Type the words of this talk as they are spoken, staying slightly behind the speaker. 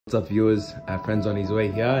What's up, viewers? Our friend's on his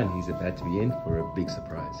way here and he's about to be in for a big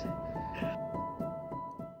surprise.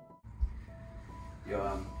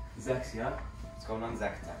 Yo, Zach's here. What's going on,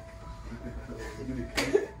 Zach Attack?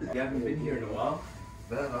 You haven't been here in a while.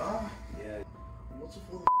 Better? Yeah. What's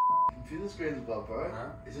with all the computer screens about, bro? Huh?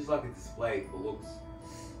 It's just like a display for looks.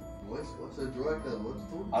 What's a director? What's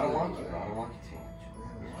talking? I don't like you, bro. I don't like you too much.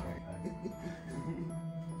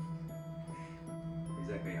 Is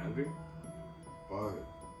Zach, are you hungry? Bro,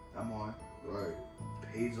 am I? Bro,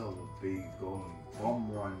 pizza would be going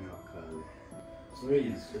bomb right now, cuz.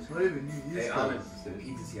 Sweet. It's not even New Year's. Hey, Ahmed, the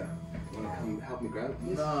pizza's here. You wanna come help me grab it,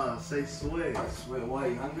 please? Nah, say swear. I swear, why are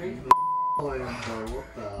you hungry? I am, bro. What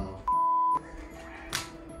the?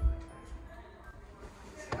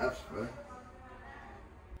 It's apps, bro.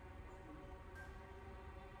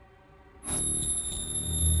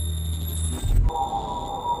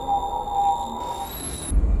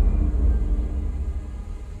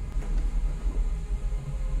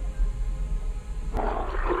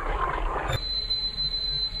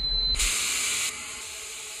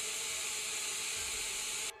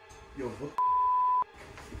 Yo, what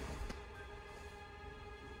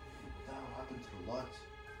the hell happened to the lights?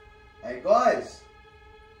 Hey guys!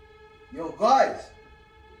 Yo guys!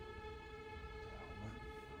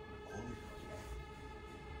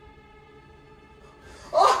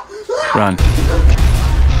 Run.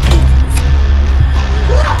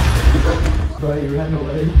 Bro, you ran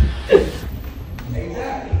away.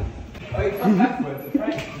 Exactly. Oh, you come backwards. The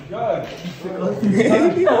prank. Go.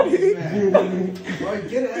 Bro,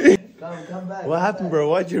 get it! Come back. What happened, bro?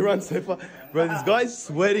 Why'd you run so far? Bro, this guy's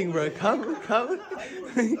sweating, bro. Come. I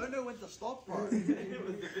don't know when to stop, bro.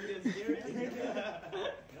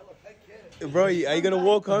 Bro, are you gonna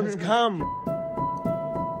walk home? Come.